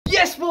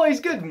Yes boys,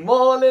 good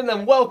morning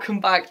and welcome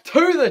back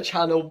to the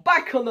channel,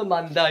 back on the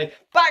Monday,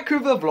 back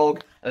with the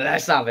vlog,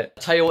 let's have it.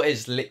 I'll tell you what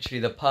is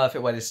literally the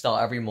perfect way to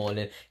start every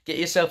morning. Get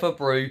yourself a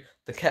brew,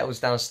 the kettle's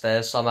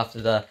downstairs, so I'm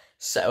after to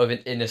settle with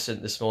an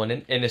Innocent this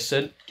morning.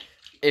 Innocent,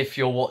 if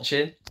you're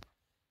watching.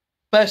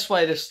 Best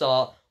way to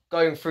start,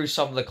 going through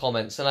some of the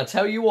comments, and I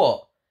tell you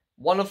what,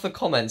 one of the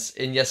comments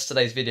in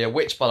yesterday's video,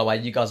 which by the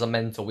way, you guys are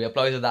mental, we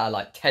uploaded that at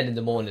like 10 in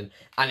the morning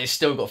and it's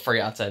still got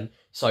 3 out of 10.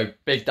 So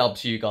big dub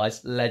to you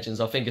guys, legends.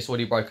 I think it's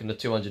already broken the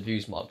 200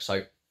 views mark,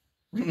 so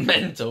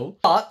mental.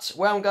 But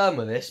where I'm going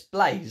with this,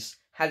 Blaze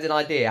had an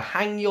idea.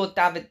 Hang your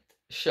David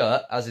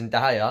shirt, as in De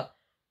Gea,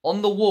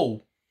 on the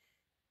wall.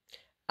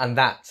 And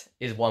that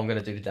is what I'm going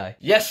to do today.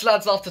 Yes,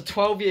 lads, after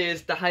 12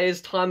 years, De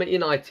Gea's time at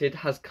United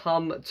has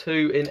come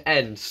to an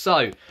end.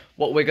 So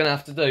what we're going to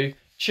have to do,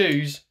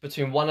 choose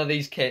between one of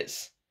these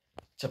kits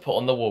to put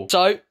on the wall.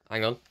 So,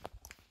 hang on.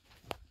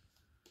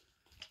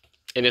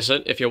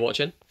 Innocent, if you're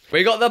watching.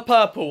 We got the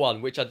purple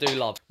one, which I do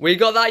love. We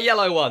got that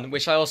yellow one,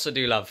 which I also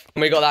do love.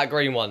 And we got that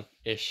green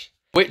one-ish.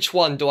 Which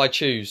one do I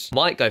choose?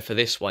 Might go for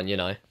this one, you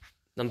know.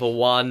 Number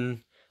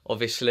 1,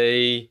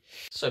 obviously.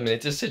 So many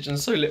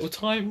decisions, so little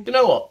time. You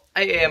know what?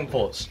 8 AM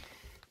ports.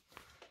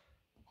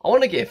 I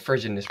want to get a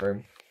fridge in this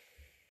room.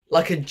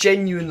 Like a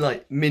genuine,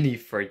 like, mini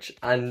fridge.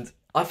 And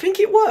I think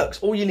it works.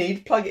 All you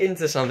need, plug it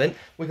into something.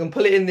 We can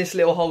put it in this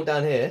little hole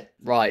down here.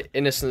 Right,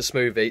 Innocent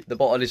smoothie. The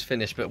bottle is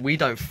finished, but we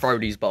don't throw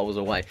these bottles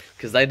away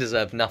because they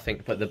deserve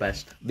nothing but the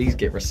best. These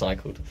get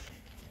recycled.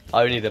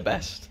 Only the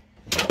best.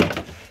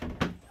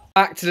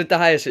 Back to the De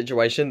Gea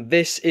situation.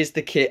 This is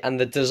the kit and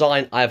the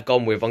design I have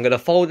gone with. I'm going to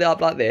fold it up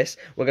like this.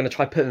 We're going to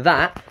try put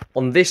that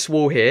on this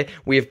wall here.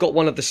 We have got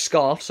one of the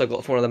scarves I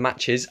got for one of the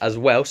matches as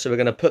well. So we're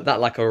going to put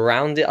that like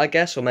around it, I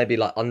guess, or maybe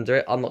like under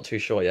it. I'm not too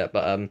sure yet,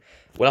 but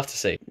we'll have to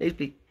see.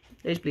 Nosebleed.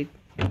 Nosebleed.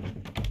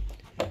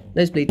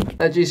 Nosebleed.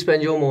 How do you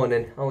spend your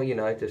morning? Oh, you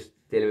know, just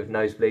dealing with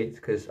nosebleeds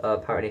because I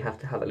apparently have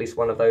to have at least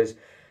one of those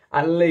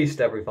at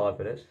least every 5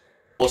 minutes.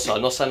 Also,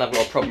 I'm not saying I've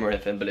got a problem or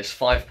anything, but it's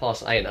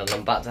 8:05 and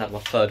I'm about to have my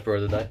 3rd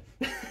brew of the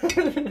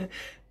day.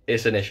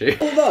 It's an issue.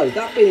 Although,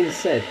 that being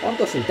said, I've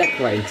got some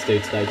decorating to do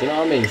today, do you know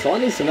what I mean? So I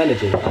need some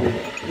energy. And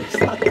it's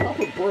that type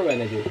of brew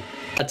energy.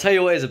 I tell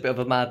you what is a bit of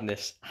a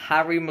madness.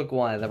 Harry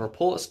Maguire, the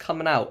reports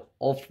coming out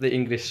of the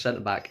English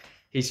centre-back.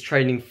 He's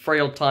training 3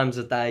 odd times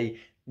a day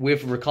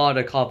with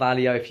Ricardo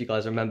Carvalho, if you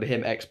guys remember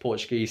him,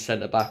 ex-Portuguese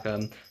centre-back.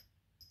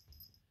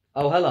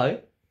 Oh,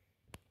 hello.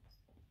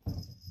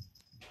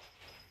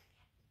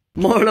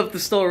 Moral of the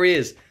story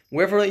is,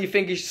 whether or not you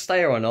think he should stay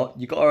here or not,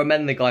 you've got to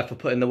amend the guy for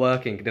putting the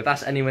work in. If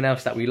that's anyone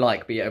else that we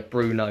like, be it a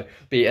Bruno,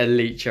 be it a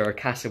Leach or a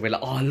Casa, we're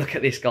like, oh, look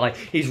at this guy.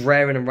 He's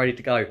raring and ready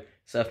to go.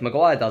 So if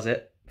Maguire does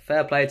it,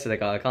 fair play to the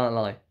guy, I can't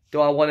lie. Do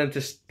I want him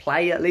to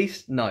play at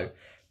least? No.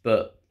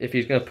 But if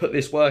he's going to put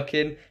this work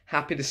in,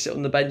 happy to sit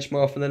on the bench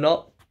more often than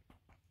not.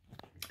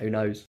 Who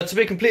knows? But to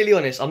be completely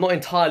honest, I'm not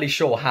entirely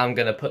sure how I'm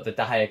going to put the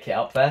De Gea kit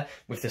up there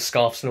with the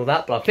scarves and all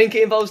that, but I think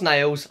it involves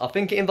nails, I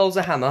think it involves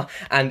a hammer,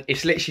 and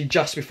it's literally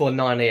just before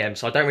 9 AM,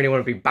 so I don't really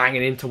want to be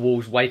banging into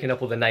walls, waking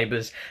up all the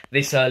neighbours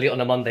this early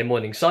on a Monday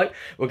morning. So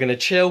we're going to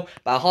chill,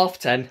 about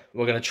 10:30,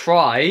 we're going to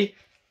try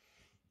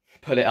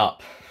put it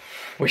up.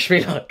 Wish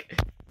me luck.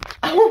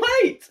 Oh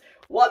wait,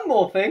 one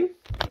more thing.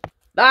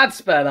 That's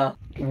better.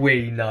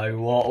 We know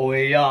what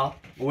we are.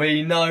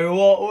 We know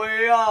what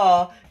we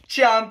are.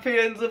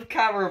 Champions of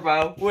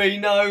Carabao, we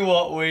know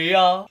what we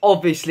are.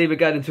 Obviously, we're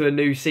going into a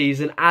new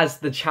season as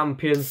the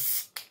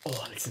champions,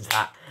 oh, listen to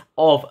that,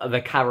 of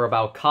the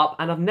Carabao Cup.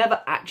 And I've never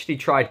actually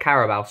tried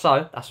Carabao,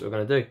 so that's what we're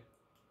going to do.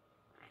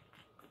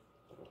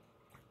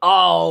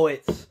 Oh,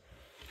 it's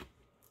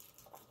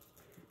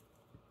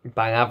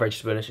bang average,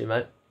 to be honest with you,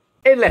 mate.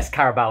 Unless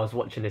Carabao is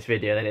watching this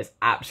video, then it's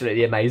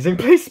absolutely amazing.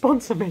 Please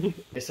sponsor me.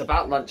 It's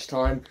about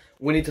lunchtime.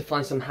 We need to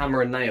find some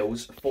hammer and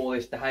nails for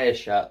this De Gea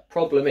shirt.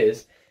 Problem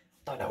is,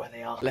 don't know where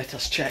they are. Let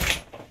us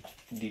check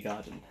the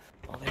garden.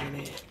 Are they in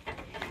here?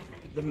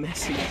 The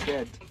messy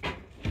shed.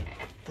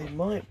 They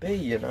might be,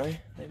 you know.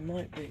 They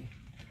might be.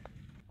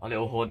 Our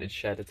little haunted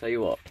shed, I tell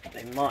you what.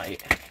 They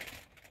might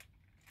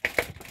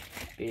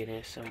be in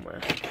here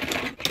somewhere.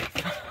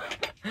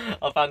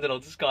 I found an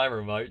old Sky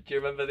remote. Do you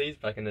remember these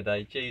back in the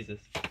day? Jesus.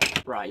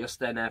 Right, you're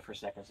staying there for a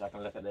second so I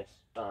can look at this.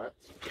 But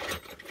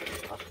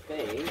I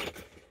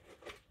think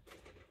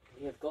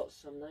we have got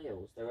some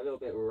nails. They're a little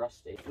bit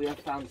rusty. We have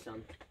found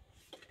some,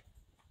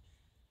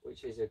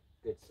 which is a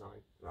good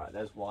sign. Right,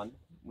 there's one.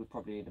 We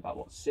probably need about,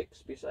 what, 6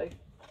 to be safe?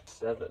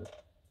 7.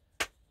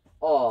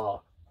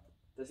 Oh,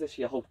 there's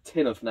literally a whole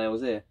tin of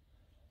nails here.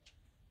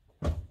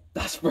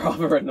 That's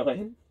rather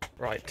annoying.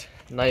 Right,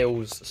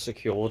 nails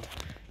secured.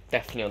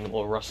 Definitely on the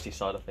more rusty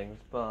side of things,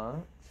 but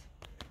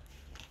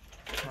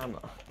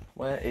hammer.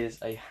 Where is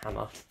a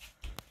hammer?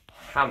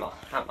 Hammer,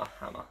 hammer,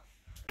 hammer.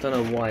 Don't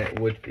know why it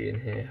would be in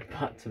here,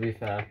 but to be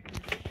fair,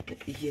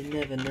 you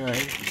never know.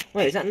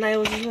 Wait, is that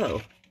nails as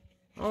well?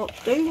 Oh,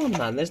 do one,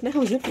 man. There's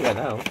nails everywhere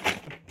now.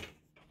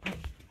 Oh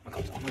my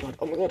god, oh my god,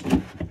 oh my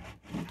god.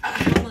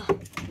 Hammer.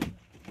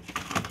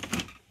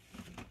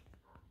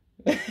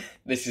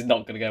 This is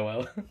not going to go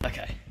well.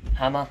 Okay,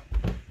 hammer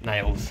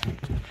Nails.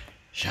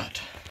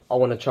 Shut. I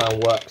want to try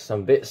and work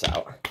some bits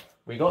out.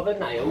 We got the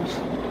nails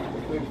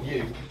with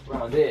you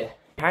around here.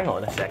 Hang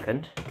on a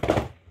second.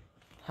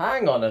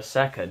 Hang on a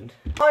second.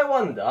 I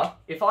wonder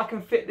if I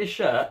can fit this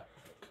shirt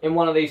in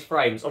one of these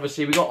frames.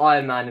 Obviously, we got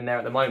Iron Man in there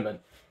at the moment.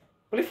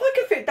 But if I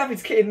can fit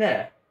David's kit in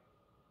there.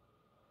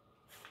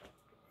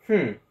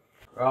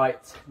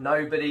 Right,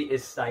 nobody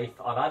is safe.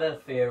 I've had a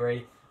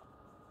theory.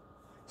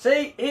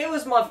 See, here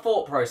was my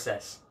thought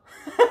process.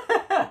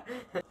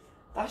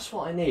 That's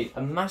what I need,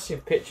 a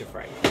massive picture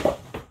frame.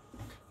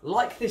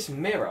 Like this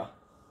mirror.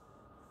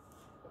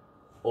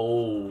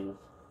 Oh.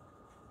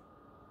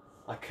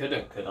 I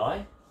couldn't, could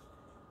I?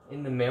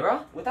 In the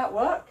mirror? Would that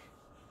work?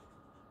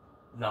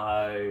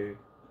 No.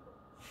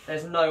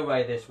 There's no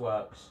way this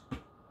works.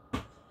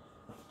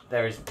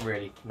 There is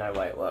really no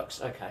way it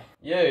works. Okay.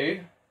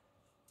 You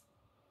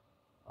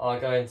are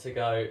going to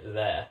go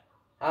there.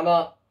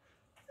 Hammer.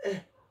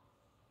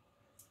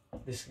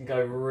 This can go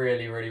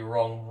really, really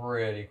wrong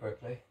really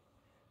quickly.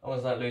 I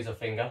want to lose a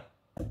finger.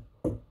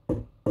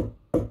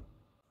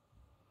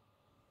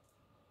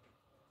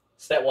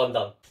 Step one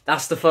done.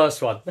 That's the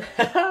first one.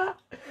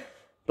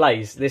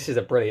 Blaze, this is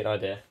a brilliant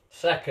idea.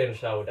 Second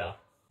shoulder.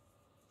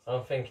 So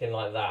I'm thinking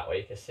like that, where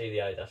you can see the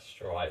Adidas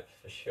stripe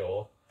for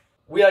sure.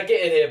 We are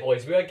getting here,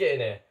 boys. We are getting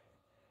here.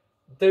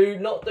 Do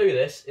not do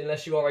this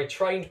unless you are a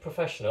trained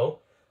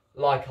professional,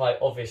 like I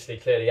obviously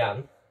clearly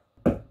am.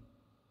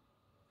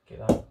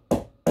 Get that.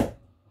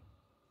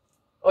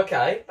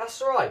 Okay,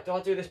 that's alright. Do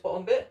I do this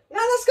bottom bit? No,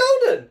 that's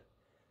golden.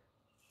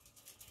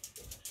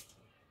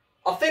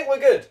 I think we're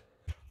good.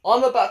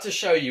 I'm about to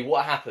show you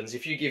what happens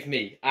if you give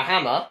me a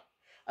hammer,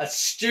 a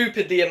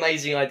stupidly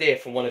amazing idea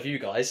from one of you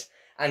guys,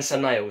 and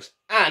some nails,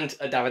 and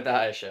a David De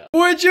Gea shirt.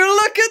 Would you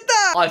look at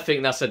that? I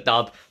think that's a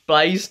dub.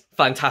 Blaze,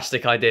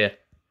 fantastic idea.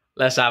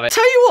 Let's have it.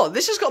 Tell you what,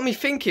 this has got me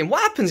thinking,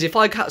 what happens if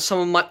I cut some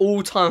of my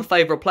all-time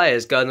favourite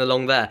players going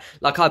along there?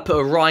 Like I put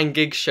a Ryan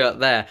Giggs shirt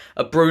there,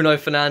 a Bruno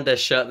Fernandes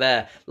shirt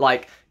there,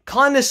 like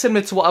kind of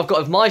similar to what I've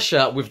got of my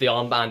shirt with the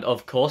armband,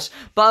 of course.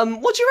 But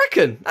what do you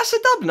reckon? That's a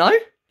dub, no?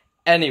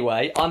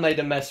 Anyway, I made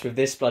a mess with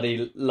this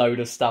bloody load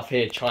of stuff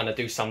here, trying to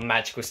do some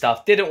magical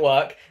stuff. Didn't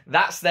work.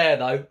 That's there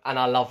though, and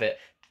I love it.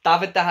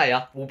 David De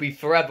Gea will be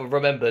forever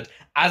remembered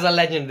as a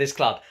legend of this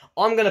club.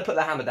 I'm going to put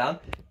the hammer down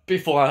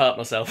before I hurt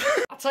myself.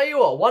 I'll tell you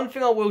what, one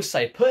thing I will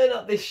say, putting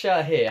up this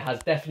shirt here has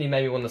definitely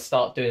made me want to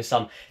start doing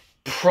some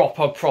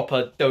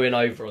proper doing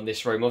over on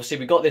this room. Obviously,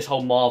 we got this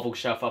whole Marvel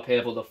shelf up here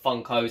with all the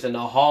Funkos and the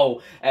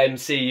whole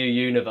MCU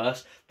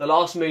universe. The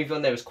last movie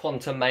on there was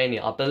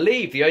Quantumania. I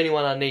believe the only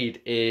one I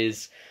need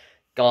is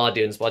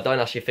Guardians, but I don't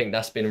actually think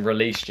that's been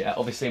released yet.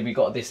 Obviously, we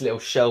got this little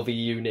shelvy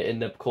unit in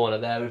the corner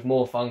there with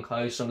more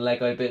Funkos, some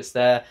Lego bits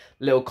there,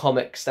 little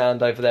comic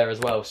stand over there as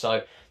well.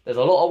 So there's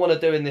a lot I want to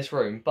do in this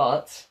room,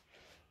 but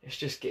it's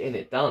just getting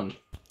it done.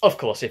 Of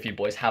course, if you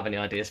boys have any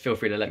ideas, feel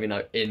free to let me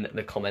know in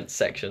the comments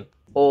section.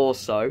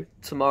 Also,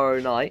 tomorrow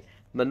night,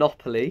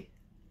 Monopoly,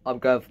 I'm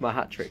going for my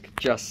hat-trick,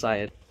 just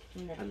saying.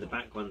 And the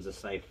back ones are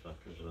safer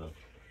as well.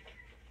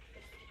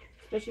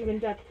 Especially when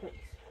Dad cooks.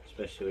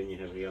 Especially when you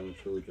have young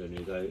children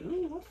who go,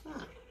 oh, what's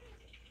that?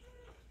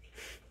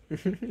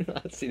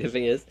 See, the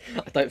thing is,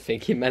 I don't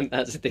think he meant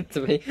that as a dig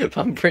to me, but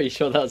I'm pretty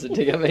sure that was a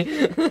dig at me.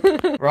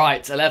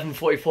 Right,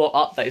 11:44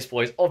 updates,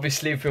 boys.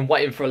 Obviously, we've been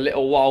waiting for a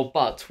little while,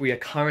 but we are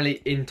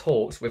currently in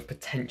talks with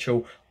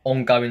potential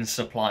ongoing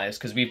suppliers,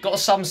 because we've got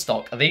some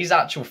stock. These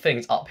actual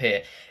things up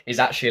here is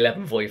actually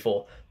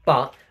 11:44,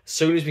 but as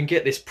soon as we can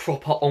get this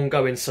proper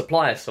ongoing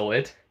supplier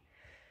sorted,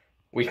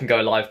 we can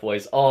go live,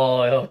 boys.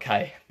 Oh,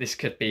 okay. This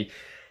could be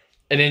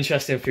an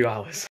interesting few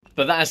hours.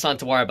 But that is something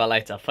to worry about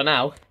later. For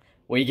now,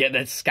 we get the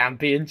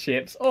scampi and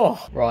chips.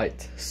 Oh!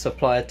 Right,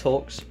 supplier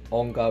talks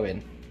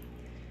ongoing.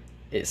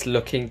 It's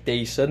looking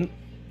decent.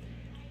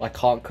 I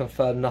can't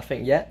confirm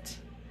nothing yet.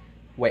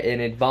 We're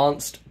in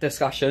advanced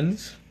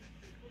discussions.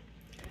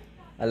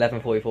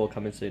 11:44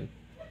 coming soon.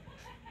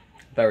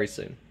 Very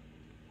soon.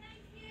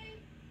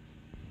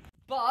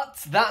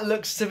 But that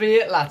looks to be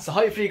it, lads. So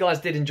hopefully you guys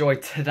did enjoy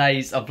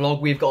today's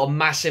vlog. We've got a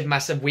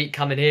massive week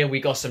coming here.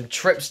 We got some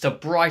trips to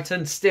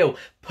Brighton still.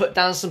 Put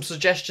down some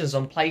suggestions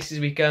on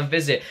places we go and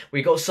visit.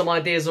 We got some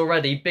ideas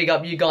already. Big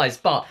up you guys,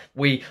 but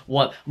we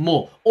want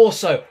more.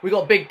 Also, we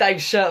got Big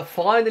Dave's shirt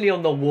finally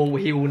on the wall.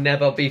 He will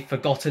never be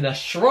forgotten. A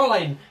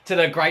shrine to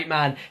the great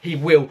man he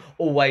will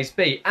always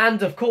be.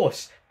 And of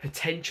course,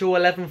 potential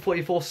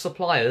 11:44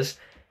 suppliers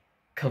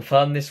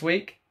confirmed this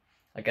week.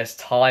 I guess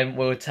time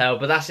will tell.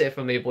 But that's it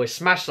from me, boys.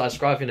 Smash like,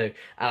 subscribe if you're new.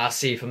 And I'll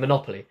see you for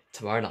Monopoly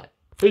tomorrow night.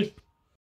 Peace.